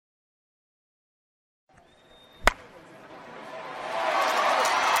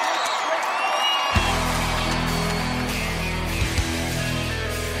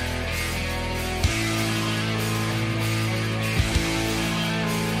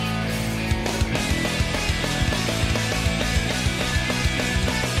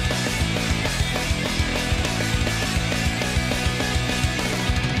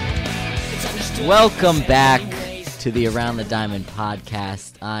Welcome back to the Around the Diamond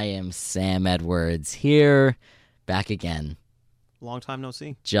podcast. I am Sam Edwards here, back again. Long time no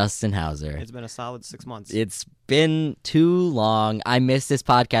see. Justin Hauser. It's been a solid 6 months. It's been too long. I miss this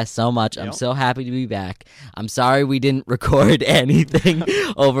podcast so much. I'm so happy to be back. I'm sorry we didn't record anything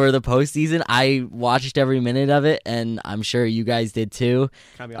over the postseason. I watched every minute of it, and I'm sure you guys did too.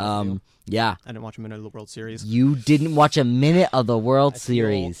 Can I be honest with you? Yeah. I didn't watch a minute of the World Series. You didn't watch a minute of the World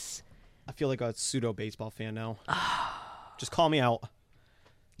Series. I feel like a pseudo baseball fan now. Just call me out.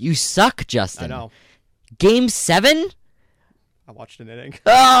 You suck, Justin. I know. Game 7? I watched an inning.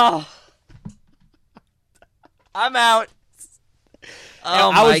 Oh, I'm out.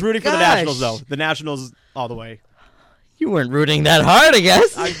 Oh, I was rooting for the Nationals, though. The Nationals all the way. You weren't rooting that hard, I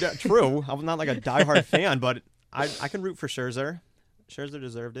guess. True. I'm not like a diehard fan, but I can root for Scherzer. Scherzer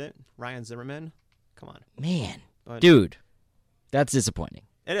deserved it. Ryan Zimmerman. Come on. Man. But dude, that's disappointing.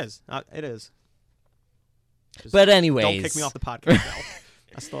 It is. It is. But anyways. Don't kick me off the podcast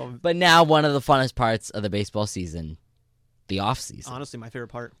now. But now one of the funnest parts of the baseball season, the offseason. Honestly, my favorite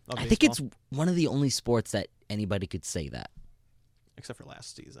part of baseball. I think it's one of the only sports that anybody could say that. Except for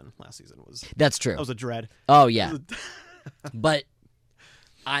last season. Last season was... That's true. That was a dread. Oh, yeah. But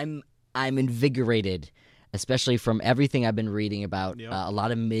I'm invigorated, especially from everything I've been reading about a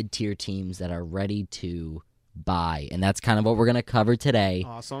lot of mid-tier teams that are ready to buy. And that's kind of what we're going to cover today.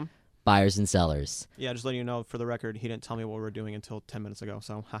 Awesome. Buyers and sellers. Yeah, just letting you know, for the record, he didn't tell me what we were doing until 10 minutes ago,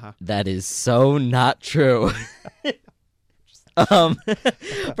 so haha. That is so not true.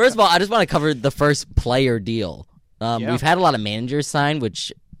 First of all, I just want to cover the first player deal. We've had a lot of managers sign,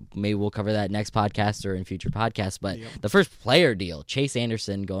 which maybe we'll cover that next podcast or in future podcasts, but the first player deal, Chase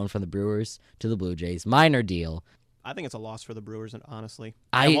Anderson going from the Brewers to the Blue Jays, minor deal. I think it's a loss for the Brewers, honestly.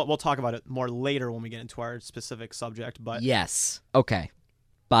 We'll talk about it more later when we get into our specific subject, but... Yes. Okay.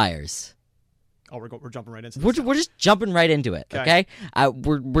 Buyers. Oh, we're jumping right into this. We're just jumping right into it, okay?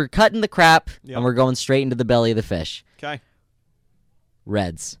 We're cutting the crap, and we're going straight into the belly of the fish. Okay.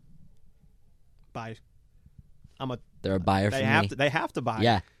 Reds. Buy. They're a buyer for me. They have to buy.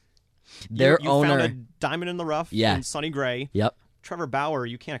 Yeah. You owner found a diamond in the rough in Sonny Gray. Yep. Trevor Bauer,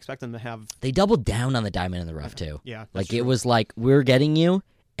 you can't expect them to have... They doubled down on the diamond in the rough, too. Yeah, like, true. It was like, we're getting you,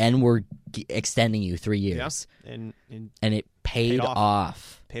 and we're extending you 3 years. Yeah. And it paid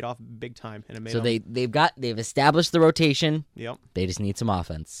off. Paid off big time. And it made so they've established the rotation. Yep. They just need some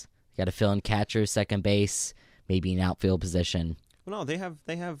offense. Got to fill in catcher, second base, maybe an outfield position. Well, no, they have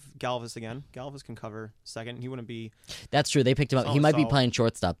Galvis again. Galvis can cover second. He wouldn't be... That's true. They picked him up. He might be playing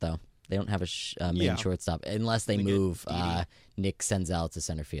shortstop, though. They don't have a main shortstop unless they move Nick Senzel to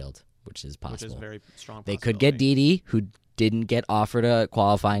center field, which is possible. Which is very strong. They could get Didi, who didn't get offered a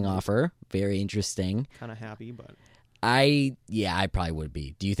qualifying offer. Very interesting. Kind of happy, but... I probably would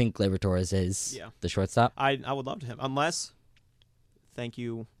be. Do you think Gleyber Torres is the shortstop? I would love to him. Unless, thank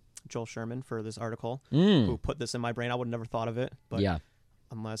you, Joel Sherman, for this article, who put this in my brain. I would have never thought of it. But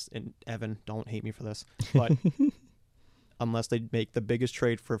unless, and Evan, don't hate me for this, but unless they make the biggest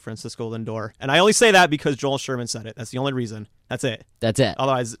trade for Francisco Lindor. And I only say that because Joel Sherman said it. That's the only reason. That's it.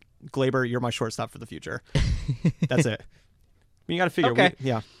 Otherwise, Gleyber, you're my shortstop for the future. That's it. I mean, you got to figure. Okay.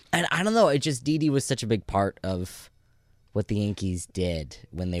 And I don't know. It just, Didi was such a big part of what the Yankees did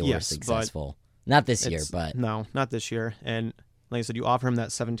when they were successful. Not this year, but... No, not this year. And like I said, you offer him that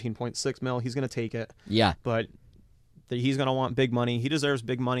 $17.6 million, he's going to take it. Yeah. But he's going to want big money. He deserves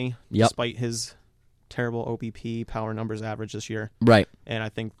big money despite his terrible OBP power numbers average this year. Right. And I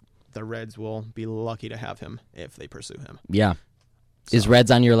think the Reds will be lucky to have him if they pursue him. Yeah. So. Is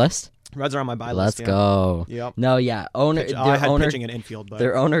Reds on your list? Reds are on my buy list. Let's go. Yep. No, yeah. I had pitching and infield. But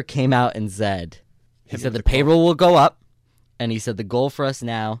their owner came out and said, he said the payroll will go up. And he said the goal for us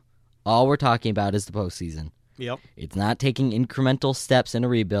now, all we're talking about is the postseason. Yep. It's not taking incremental steps in a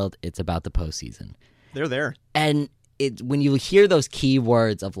rebuild. It's about the postseason. They're there. And when you hear those key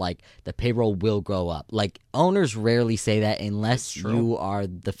words of, like, the payroll will go up, like, owners rarely say that unless you are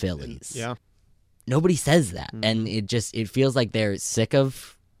the Phillies. Yeah. Nobody says that. Mm-hmm. And it feels like they're sick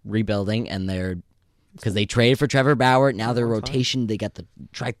of rebuilding, and because they traded for Trevor Bauer. Now their rotation, they got the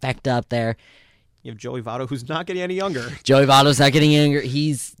trifecta up there. You have Joey Votto, who's not getting any younger. Joey Votto's not getting younger.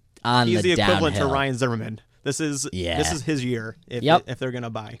 He's the equivalent downhill. to Ryan Zimmerman. This is his year if they're going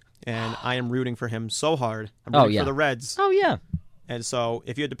to buy. And I am rooting for him so hard. I'm rooting for the Reds. Oh, yeah. And so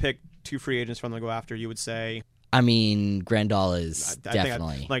if you had to pick two free agents from them to go after, you would say... I mean, Grandal is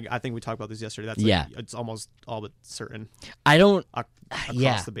definitely... I think we talked about this yesterday. That's it's almost all but certain. I don't...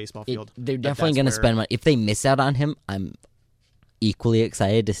 across the baseball field. They're definitely going to spend money. If they miss out on him, I'm equally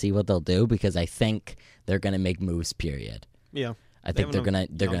excited to see what they'll do because I think they're going to make moves, period. Yeah. I think they're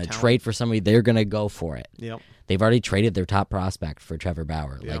gonna trade for somebody. They're gonna go for it. Yep. They've already traded their top prospect for Trevor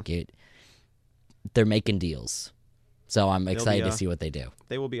Bauer. Yeah. They're making deals. So I'm excited to see what they do.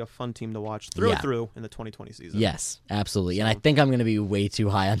 They will be a fun team to watch through and through in the 2020 season. Yes, absolutely. And I think I'm going to be way too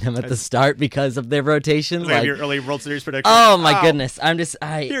high on them at the start because of their rotations. Like your early World Series prediction. Oh my goodness!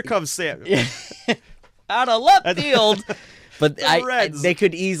 Here comes Sam. Out of left field. But Reds. They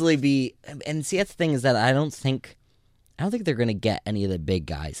could easily be. And see, that's the thing is that I don't think they're going to get any of the big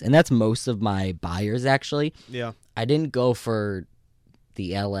guys, and that's most of my buyers actually. Yeah. I didn't go for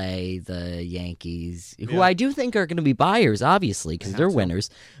the LA, the Yankees, who I do think are going to be buyers, obviously, because they're winners.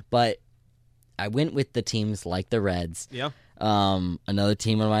 But I went with the teams like the Reds. Yeah. Another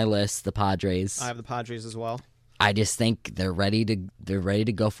team on my list, the Padres. I have the Padres as well. I just think they're ready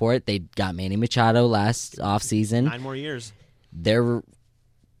to go for it. They got Manny Machado last offseason. 9 more years. They're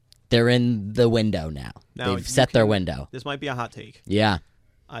in the window now. They've set their window. This might be a hot take. Yeah.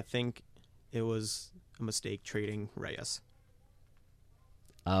 I think it was a mistake trading Reyes.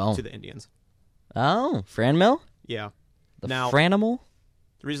 To the Indians. Oh, Franmil? Yeah. Franimal?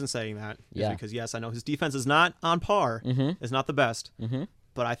 The reason saying that is because, yes, I know his defense is not on par. Mm-hmm. It's not the best. Mm-hmm.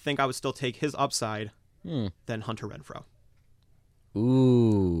 But I think I would still take his upside than Hunter Renfroe.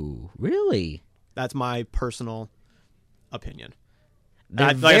 Ooh, really? That's my personal opinion.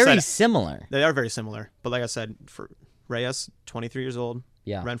 They're very similar. They are very similar. But like I said, for Reyes, 23 years old.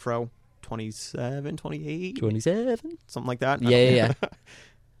 Yeah. Renfroe, 27, 28? 27? Something like that. Yeah.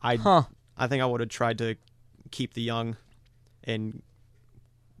 I think I would have tried to keep the young and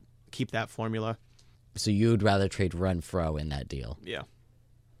keep that formula. So you'd rather trade Renfroe in that deal? Yeah.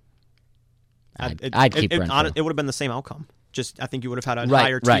 I'd keep Renfroe. It would have been the same outcome. Just I think you would have had a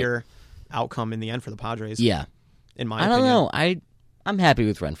higher tier outcome in the end for the Padres. Yeah. In my opinion. I don't know. I'm happy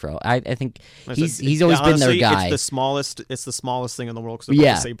with Renfroe. I think he's always been their guy. It's the smallest thing in the world because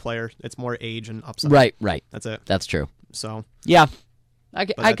they're the same player. It's more age and upside. Right. That's it. That's true. So yeah,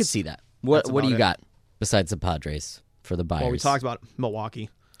 I could see that. What do you got besides the Padres for the buyers? Well, we talked about Milwaukee.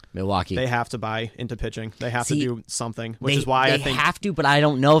 They have to buy into pitching. They have to do something, which is why I think they have to. But I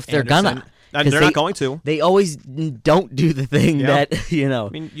don't know if they're gonna. They're not going to. They always don't do the thing that I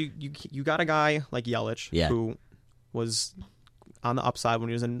mean, you got a guy like Yelich who was on the upside when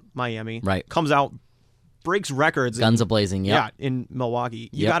he was in Miami. Right. Comes out, breaks records. Guns a-blazing, Yeah, in Milwaukee.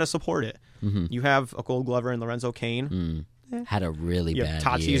 You got to support it. Mm-hmm. You have a Gold Glover and Lorenzo Cain. Had a really bad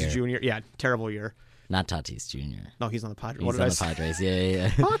Tatis year. Jr. Yeah, terrible year. Not Tatis Jr. No, he's on the Padres. He's on the Padres.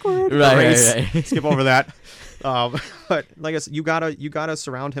 Yeah. Awkward. Right. Skip over that. But like I said, you gotta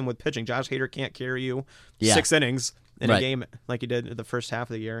surround him with pitching. Josh Hader can't carry you 6 innings in a game like he did the first half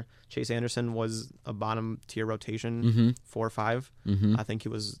of the year. Chase Anderson was a bottom tier rotation, 4 or 5. Mm-hmm. I think he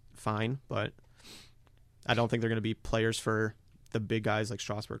was fine, but I don't think they're going to be players for the big guys like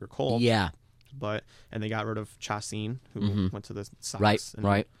Strasburg or Cole. Yeah. And they got rid of Chacin, who went to the Sox.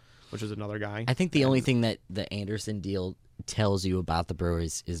 Right. Which is another guy. I think the only thing that the Anderson deal tells you about the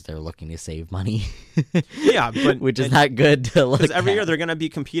Brewers is they're looking to save money. Yeah, but which is not good to look at. Because every year they're going to be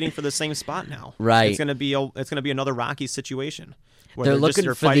competing for the same spot now. Right. It's going to be another Rocky situation where they're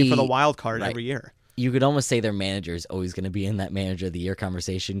looking fighting for the wild card every year. You could almost say their manager is always going to be in that manager of the year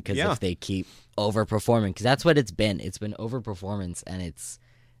conversation because if they keep overperforming, because that's what it's been. It's been overperformance, and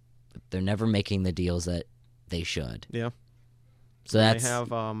they're never making the deals that they should. Yeah. So that's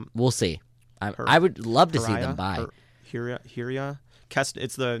we'll see. I would love to see them buy. Hiria.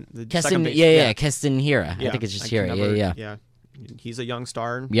 It's the Keston, second base. Keston Hira. I think it's just Hira. Yeah. He's a young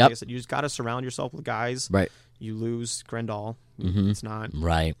star. Yep. Like I said, you just got to surround yourself with guys. Right. You lose Grandal. Mm-hmm. It's not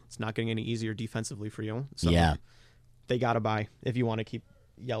right. It's not getting any easier defensively for you. So they got to buy if you want to keep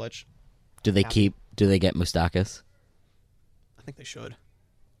Yelich. Do they get Moustakas? I think they should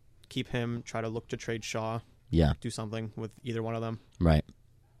keep him. Try to look to trade Shaw. Yeah. Do something with either one of them. Right.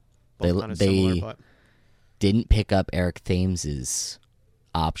 Both they similar, but didn't pick up Eric Thames's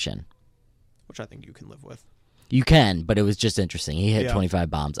option, which I think you can live with. You can, but it was just interesting. He hit 25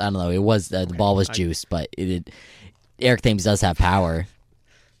 bombs. I don't know. It was the ball was juiced, but Eric Thames does have power.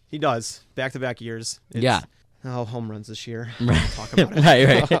 He does. Back-to-back years. Home runs this year. Right. Talk about it.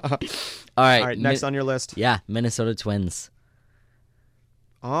 right. All right. Next on your list. Yeah, Minnesota Twins.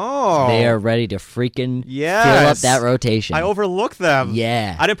 Oh. They are ready to freaking fill up that rotation. I overlooked them.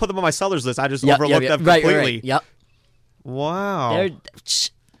 Yeah. I didn't put them on my sellers list. I just overlooked them completely. Right. Yep. Wow.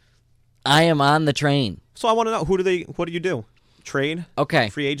 I am on the train. So I want to know, what do you do? Trade? Okay.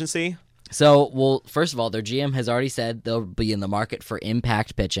 Free agency? So, first of all, their GM has already said they'll be in the market for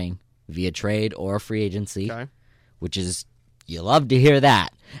impact pitching via trade or free agency, which is, you love to hear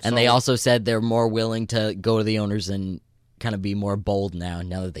that. And they also said they're more willing to go to the owners and kind of be more bold now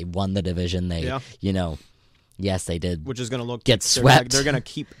that they won the division. They, yes, they did. Which is going to get swept. They're going to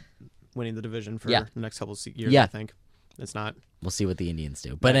keep winning the division for the next couple of years, I think. It's not. We'll see what the Indians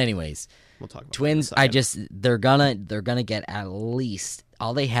do. But anyways, we'll talk about Twins, they're gonna get at least,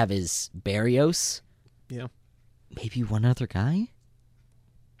 all they have is Barrios. Yeah. Maybe one other guy?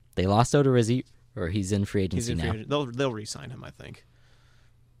 They lost Odorizzi, or he's in free agency now. They'll re-sign him, I think.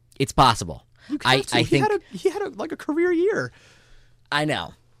 It's possible. I think he had a career year. I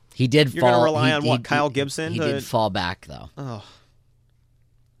know. He did You're fall. You're going to rely on Kyle Gibson? He did fall back, though. Oh.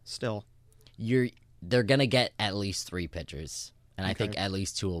 Still. They're going to get at least 3 pitchers, and I think at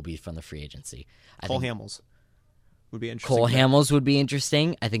least 2 will be from the free agency. Cole Hamels would be interesting. Cole Hamels would be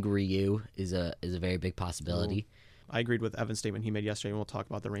interesting. I think Ryu is a very big possibility. I agreed with Evan's statement he made yesterday, and we'll talk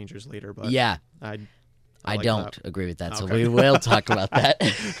about the Rangers later. But yeah. I don't agree with that, so we will talk about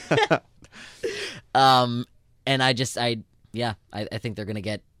that. And I think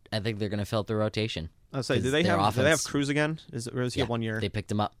they're gonna fill up the rotation. I'll say, do they have Cruz again? Or is he 1 year? They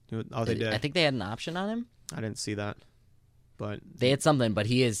picked him up. Oh, they did. I think they had an option on him. I didn't see that, but they had something. But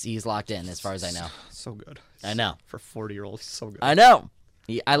he's locked in, as far as I know. So good. I know. For 40-year-old, he's so good. I know.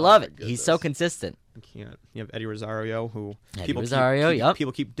 I love it. He's so consistent. I can't. You have Eddie Rosario, who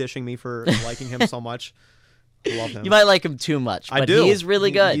people keep dishing me for liking him so much. I love him. You might like him too much, but he is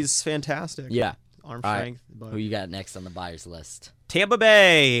really good. He's fantastic. Yeah. Arm strength. Right. But... Who you got next on the buyers list? Tampa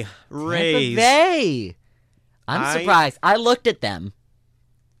Bay Rays. Tampa Bay. I'm surprised. I looked at them.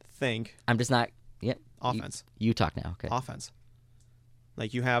 I'm just not. Yep. Offense. You talk now. Okay. Offense.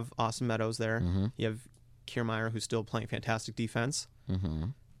 Like, you have Austin Meadows there. Mm-hmm. You have Kiermaier, who's still playing fantastic defense. Mm-hmm.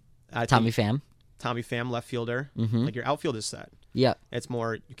 Tommy Pham, left fielder. Mm-hmm. Like, your outfield is set. Yeah. It's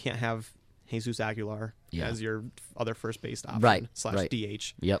more, you can't have Jesus Aguilar as your other first base option. Right. /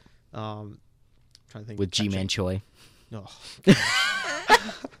 DH. Yep. Trying to think. With G-Man Choi. Oh.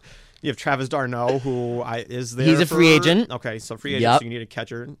 You have Travis d'Arnaud, who is there. He's a free agent. Okay, so free agent, so you need a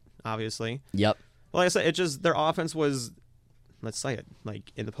catcher, obviously. Yep. Well, like I said, it just, their offense was, let's say it,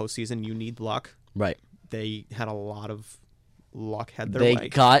 like, in the postseason, you need luck. Right. They had a lot of luck head their way. They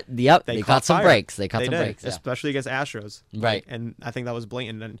caught some breaks. They caught some breaks. Especially against Astros. Right. And I think that was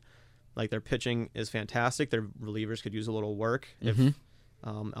blatant. And, like, their pitching is fantastic. Their relievers could use a little work if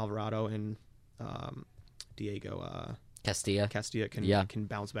Alvarado and Diego Castilla can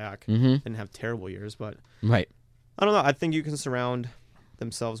bounce back and have terrible years. But right. I don't know. I think you can surround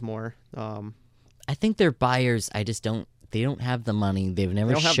themselves more. I think they're buyers. I just don't. They don't have the money. They've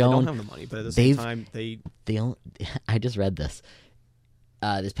never shown. They don't have the money, but at the same time, they don't. I just read this.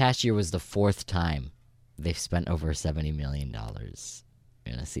 This past year was the 4th time they've spent over $70 million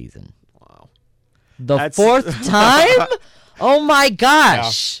in a season. Wow. That's... 4th time? Oh my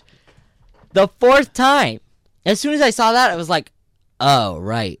gosh. Yeah. The 4th time. As soon as I saw that, I was like, oh,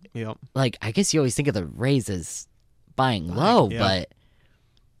 right. Yep. Like, I guess you always think of the Rays as buying low, but...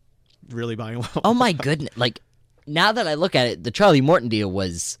 Really buying low. Oh my goodness. Like, now that I look at it, the Charlie Morton deal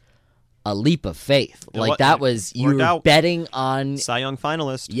was a leap of faith. Like, that was, you were betting on... Cy Young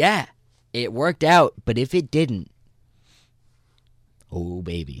finalist. Yeah. It worked out, but if it didn't, oh,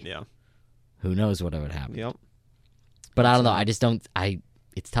 baby. Yeah. Who knows what would happen. Yep. But I don't know. I just don't...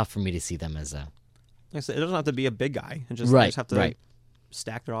 It's tough for me to see them as a... Like I said, it doesn't have to be a big guy. They just have to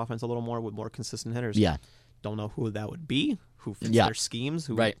stack their offense a little more with more consistent hitters. Yeah. Don't know who that would be, who fits their schemes,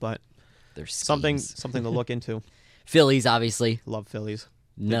 but there's something to look into. Phillies, obviously. Love Phillies.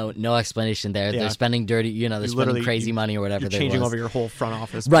 No explanation there. They're spending they're spending crazy money or whatever. You're changing over your whole front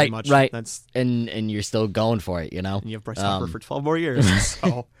office, right? Pretty much. Right. That's and you're still going for it, you know. And you have Bryce Harper for 12 more years,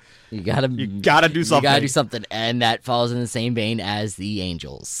 so you gotta do something. You gotta do something, and that falls in the same vein as the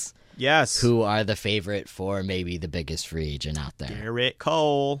Angels. Yes. Who are the favorite for maybe the biggest free agent out there? Garrett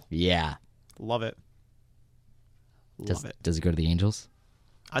Cole. Yeah. Love it. Does it go to the Angels?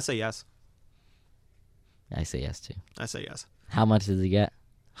 I say yes. I say yes, too. I say yes. How much does he get?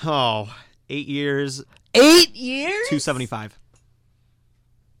 Oh, 8 years. 8 years? 275.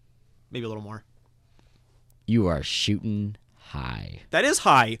 Maybe a little more. You are shooting high. That is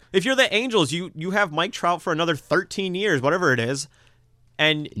high. If you're the Angels, you have Mike Trout for another 13 years, whatever it is.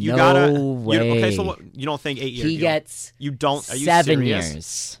 And you way. So you don't think 8 years? He gets you don't. Are you 7 serious?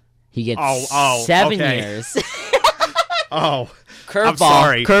 years. He gets 7 years. Oh, curveball. I'm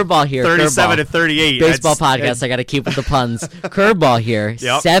sorry. Curveball here. 37 to 38. Baseball podcast. I got to keep with the puns. Curveball here.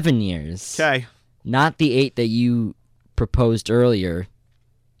 Yep. 7 years. Okay. Not the 8 that you proposed earlier,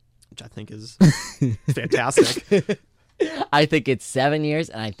 which I think is fantastic. I think it's 7 years,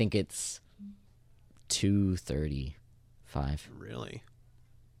 and I think it's 235. Really?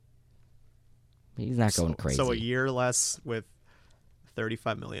 He's not going crazy. So a year less with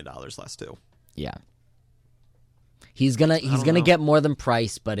 $35 million less too. Yeah. He's gonna get more than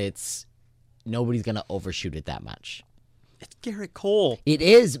Price, but nobody's gonna overshoot it that much. It's Garrett Cole. It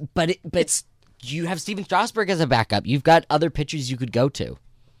is, but you have Steven Strasburg as a backup. You've got other pitchers you could go to.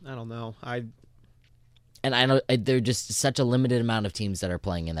 I don't know. And I know there are just such a limited amount of teams that are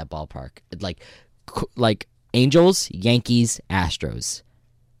playing in that ballpark. Like Angels, Yankees, Astros.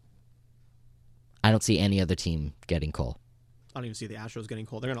 I don't see any other team getting Cole. I don't even see the Astros getting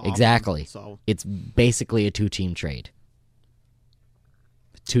Cole. They're going to exactly. Him, so it's basically a 2-team trade.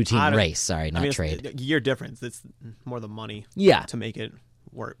 2-team race. Sorry, not trade. It's a year difference. It's more the money. Yeah. To make it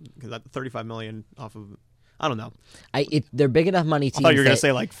work, because that $35 million off of. I don't know. They're big enough money teams. I thought you were going to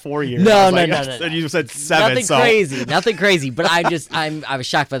say like 4 years. No. You said 7. Nothing crazy. But I was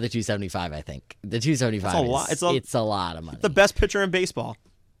shocked by the 275. I think the 275. That's a lot. It's a lot of money. The best pitcher in baseball.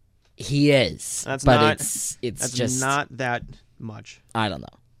 He is. It's just not that much. I don't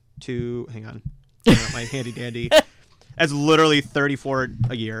know. Hang on, my handy dandy. That's literally 34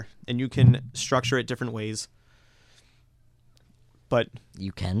 a year, and you can structure it different ways. But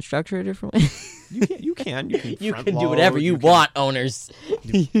you can structure it different ways. You can do whatever you want, owners.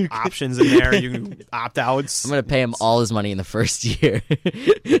 Options in there. You can opt outs. I'm gonna pay him all his money in the first year.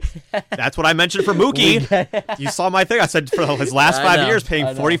 That's what I mentioned for Mookie. You saw my thing. I said for his last 5 years, paying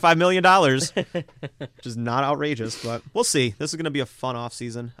 $45 million, which is not outrageous, but we'll see. This is gonna be a fun off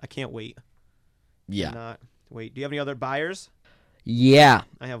season. I can't wait. Yeah. Wait. Do you have any other buyers? Yeah.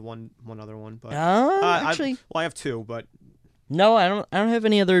 I have one other one, but actually, I have two, but. No, I don't have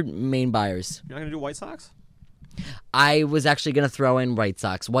any other main buyers. You're not gonna do White Sox? I was actually gonna throw in White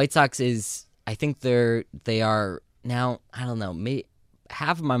Sox. White Sox I think they are now. I don't know.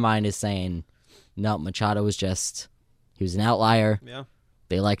 Half of my mind is saying, no, Machado was he was an outlier. Yeah.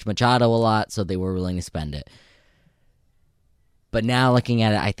 They liked Machado a lot, so they were willing to spend it. But now looking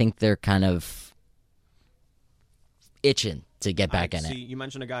at it, I think they're kind of itching to get back in it. You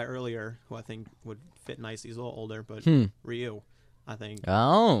mentioned a guy earlier who I think would fit nice. He's a little older, but Ryu, I think.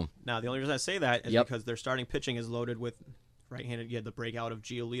 Oh. Now, the only reason I say that is because their starting pitching is loaded with right-handed. You had the breakout of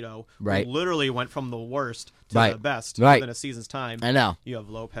Giolito, who literally went from the worst to the best within a season's time. I know. You have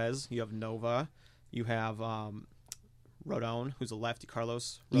Lopez. You have Nova. You have Rodon, who's a lefty.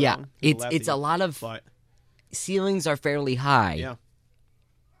 Carlos Rodon, it's a lot of ceilings are fairly high. Yeah.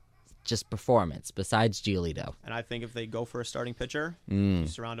 Just performance, besides Giolito. And I think if they go for a starting pitcher,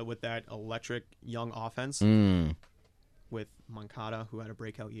 surrounded with that electric young offense, with Moncada, who had a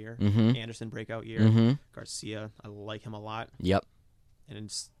breakout year, Anderson breakout year, Garcia, I like him a lot. Yep.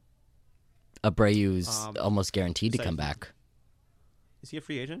 And Abreu's almost guaranteed to come back. Is he a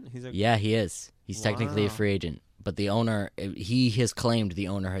free agent? Yeah, he is. He's technically a free agent. But the owner, he has claimed the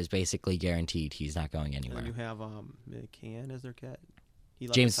owner has basically guaranteed he's not going anywhere. And you have McCann as their cat.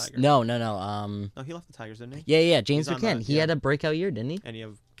 James, the Tigers. No, he left the Tigers, didn't he? Yeah. James McCann. He had a breakout year, didn't he? And you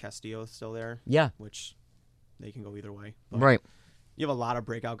have Castillo still there. Yeah. Which they can go either way. Right. You have a lot of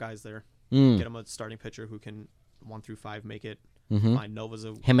breakout guys there. Get him a starting pitcher who can 1 through 5 make it. Fine. Nova's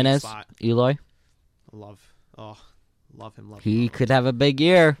a Jimenez, spot. Eloy. Love him. He could have a big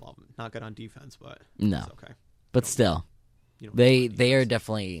year. Love him. Not good on defense, but no. It's okay. But still, they are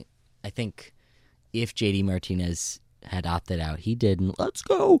definitely. I think if JD Martinez had opted out, he didn't. Let's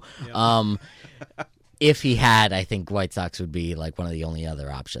go. Yeah. If he had, I think White Sox would be like one of the only other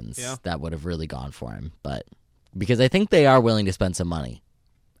options that would have really gone for him. But because I think they are willing to spend some money,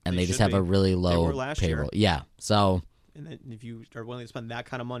 and they just have a really low payroll. Yeah. So. And then if you are willing to spend that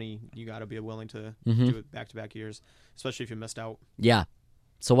kind of money, you got to be willing to do it back-to-back years, especially if you missed out. Yeah.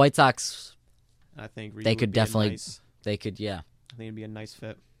 So White Sox, I think they could definitely. They could, I think it'd be a nice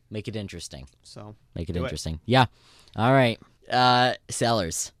fit. Make it interesting. So make it interesting. Yeah. All right.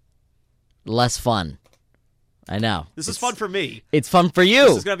 Sellers. Less fun. I know. This is fun for me. It's fun for you.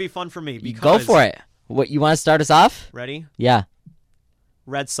 This is gonna be fun for me. Because go for it. What, you want to start us off? Ready? Yeah.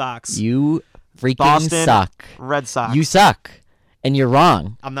 Red Sox. You freaking Boston suck. Red Sox. You suck, and you're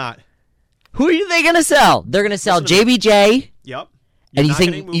wrong. I'm not. Who are they gonna sell? They're gonna sell JBJ. Yep. And you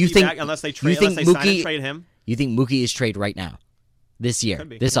think unless they trade, unless they sign and trade him? You think Mookie is trade right now, this year,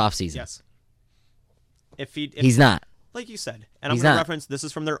 this offseason? Yes. If he's not, like you said, and I'm going to reference, this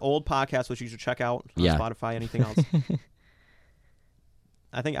is from their old podcast, which you should check out on Spotify, anything else.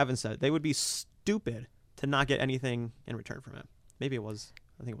 I think Evan said they would be stupid to not get anything in return from him. Maybe it was.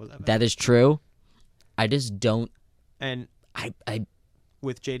 I think it was Evan. That is true. I just don't. And I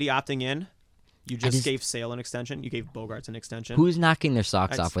with JD opting in, you just gave Sale an extension. You gave Bogarts an extension. Who's knocking their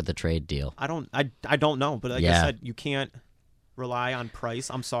socks off with the trade deal? I don't know, but like I said, you can't rely on price.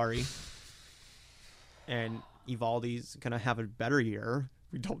 I'm sorry. and Evaldi's going to have a better year.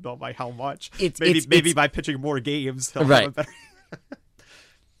 We don't know by how much. Maybe by pitching more games, he'll right. have a better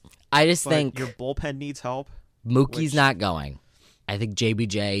I just think your bullpen needs help. Mookie's not going. I think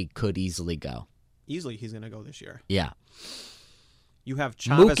JBJ could easily go. Easily, he's going to go this year. Yeah. You have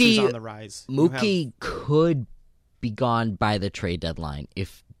Chavez who's on the rise. Mookie could be gone by the trade deadline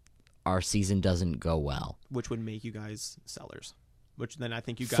if our season doesn't go well. Which would make you guys sellers. Which then I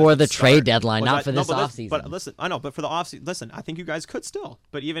think you guys for the trade deadline, not for this offseason. But listen, I know, but for the offseason, listen, I think you guys could still.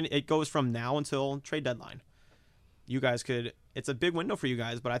 But even it goes from now until trade deadline. You guys could. It's a big window for you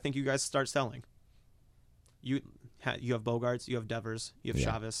guys, but I think you guys start selling. You have Bogarts, you have Devers, you have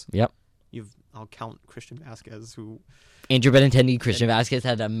Chavez. Yep. I'll count Christian Vasquez, who Andrew Benintendi. Christian Vasquez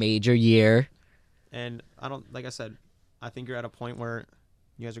had a major year. And like I said, I think you're at a point where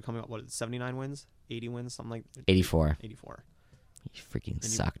you guys are coming up. What 79 wins, 80 wins, something like 84. 84. You freaking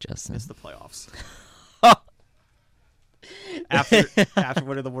suck, Justin. Miss the playoffs. after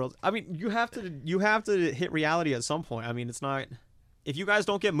winning the world, I mean, you have to hit reality at some point. I mean, it's not. If you guys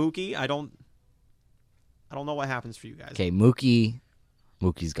don't get Mookie, I don't know what happens for you guys. Okay,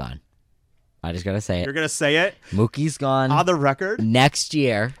 Mookie's gone. I just gotta say it. You're gonna say it. Mookie's gone on the record next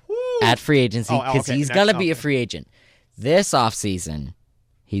year at free agency because he's gonna be a free agent. This offseason,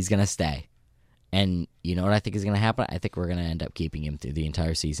 he's gonna stay. And you know what I think is going to happen? I think we're going to end up keeping him through the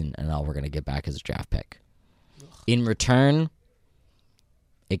entire season, and all we're going to get back is a draft pick. In return,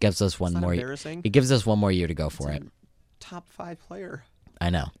 it gives us one more. It gives us one more year to go for it. Top 5 player.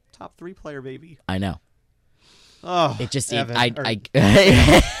 I know. Top 3 player, baby. I know. Oh, it just. Evan, I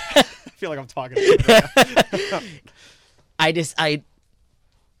feel like I'm talking. To I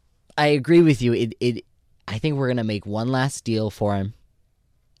agree with you. I think we're going to make one last deal for him.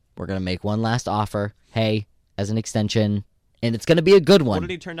 We're going to make one last offer, hey, as an extension, and it's going to be a good one. What did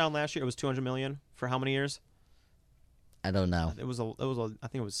he turn down last year? It was $200 million for how many years? I don't know. It was I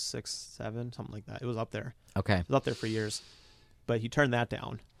think it was 6, 7, something like that. It was up there. Okay. It was up there for years. But he turned that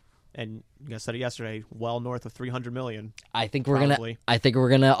down. And you guys said it yesterday, well north of $300 million. I think we're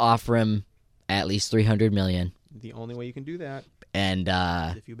going to offer him at least $300 million. The only way you can do that. And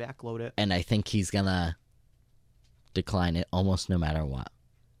if you backload it. And I think he's going to decline it almost no matter what.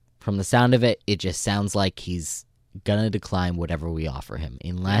 From the sound of it, it just sounds like he's going to decline whatever we offer him,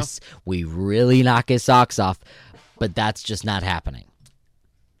 unless we really knock his socks off, but that's just not happening.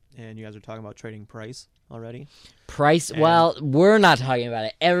 And you guys are talking about trading Price already? Well, we're not talking about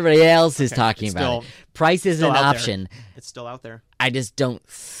it. Everybody else is talking about it. Price is an option. It's still out there. I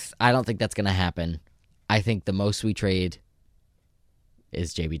don't think that's going to happen. I think the most we trade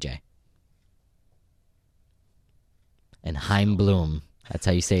is JBJ. And Chaim Bloom. That's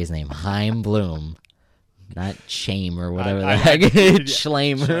how you say his name. Chaim Bloom. Not Shame or whatever the heck.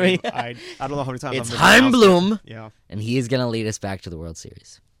 Schlame. I don't know how many times it's Chaim Bloom. Yeah. And he is going to lead us back to the World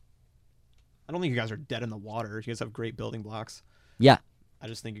Series. I don't think you guys are dead in the water. You guys have great building blocks. Yeah. I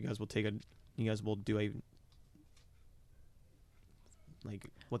just think you guys will do a like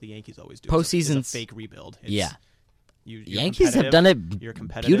what the Yankees always do. Postseason's a fake rebuild. Yeah. You're Yankees have done it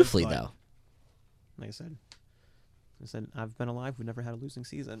beautifully, though. Like I said, I've been alive. We've never had a losing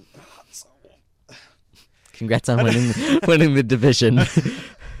season. So. Congrats on winning the division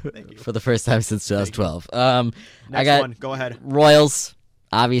Thank you. for the first time since 2012. Next one. Go ahead. Royals,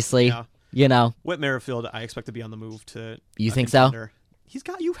 obviously. Yeah. You know. Whit Merrifield, I expect to be on the move to. You think so?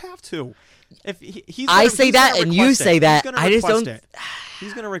 You have to. If he's I say that and you say that, I just don't.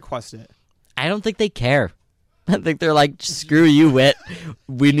 He's going to request it. I don't think they care. I think they're like, screw you, Whit.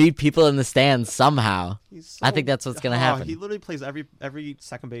 We need people in the stands somehow. I think that's what's going to happen. He literally plays every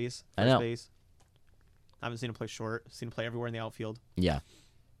second base, first base. I haven't seen him play short. I've seen him play everywhere in the outfield. Yeah.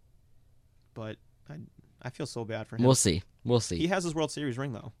 But I feel so bad for him. We'll see. He has his World Series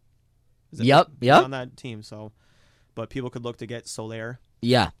ring, though. Yep. On that team, so. But people could look to get Soler.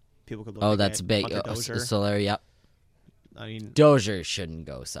 Yeah. People could look to that's get big. Dozier. Soler, yep. I mean, Dozier shouldn't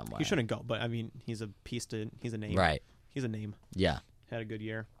go somewhere. He shouldn't go, but I mean, he's a name. Right. He's a name. Yeah. Had a good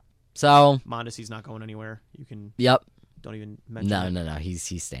year. So Mondesi's not going anywhere. You can. Yep. Don't even mention. No.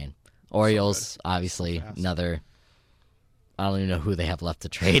 He's staying. Orioles, obviously, another. I don't even know who they have left to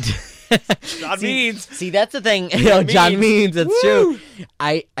trade. John Means. See, that's the thing. John Means. That's true.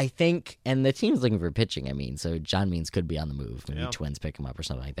 I think, and the team's looking for pitching. I mean, so John Means could be on the move. Maybe Twins pick him up or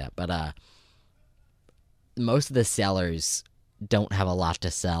something like that. But most of the sellers don't have a lot to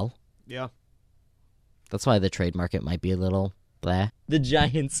sell. Yeah. That's why the trade market might be a little blah. The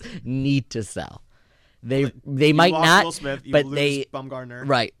Giants need to sell. They might not, Will Smith, but lose they Bumgarner.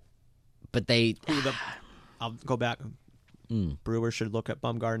 Right. But they. I'll go back. Brewers should look at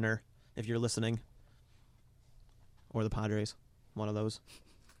Bumgarner if you're listening. or the Padres. One of those.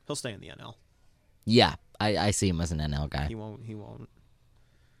 He'll stay in the NL. Yeah, I see him as an NL guy. He won't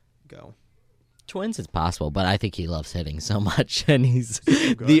go. Twins, it's possible, but I think he loves hitting so much, and he's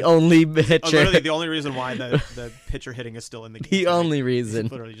the only pitcher. Literally, the only reason why the pitcher hitting is still in the game. The only reason.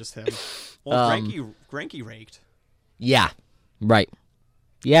 It's literally just him. Well, Greinke raked. Yeah, right.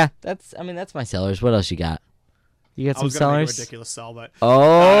 Yeah, that's my sellers. What else you got? You got some sellers? Make a ridiculous sell, but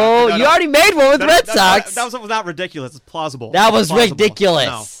no, you already made one with Red Sox. That was not ridiculous. It's plausible. That was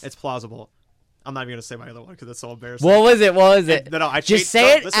ridiculous. No, it's plausible. I'm not even gonna say my other one because it's so embarrassing. What was it? No, just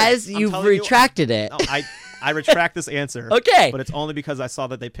say it as you've retracted it. No, I retract this answer. Okay, but it's only because I saw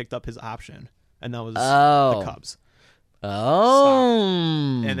that they picked up his option, and that was the Cubs.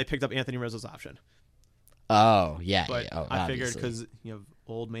 Oh, and they picked up Anthony Rizzo's option. Oh yeah, but yeah. I figured because you have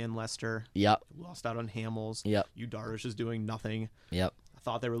old man Lester. Yep. Lost out on Hamels. Yep. Yu Darvish is doing nothing. Yep.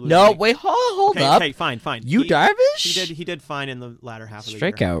 Thought they were losing. No, wait, hold up. Okay, fine. Yu Darvish? He did fine in the latter half of the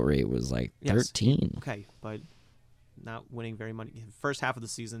year. Strikeout rate was 13. Yes. Okay, but not winning very much. First half of the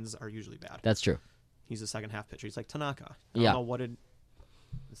seasons are usually bad. That's true. He's a second half pitcher. He's like Tanaka. I don't know what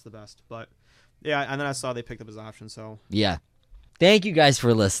it's the best, but yeah. And then I saw they picked up his option. So yeah. Thank you guys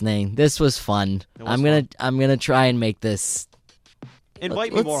for listening. This was fun. I'm gonna try and make this.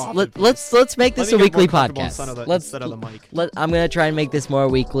 Invite me more often. Let's make this a weekly podcast. Instead of the mic. I'm gonna try and make this more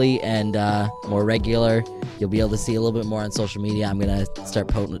weekly and more regular. You'll be able to see a little bit more on social media. I'm gonna start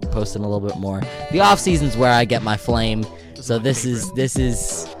posting a little bit more. The off season's where I get my flame. So this is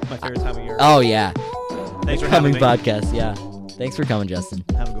my favorite time of year. Oh yeah. Thanks for having me. Podcast. Yeah. Thanks for coming, Justin.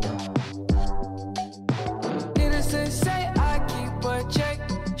 Have a good one.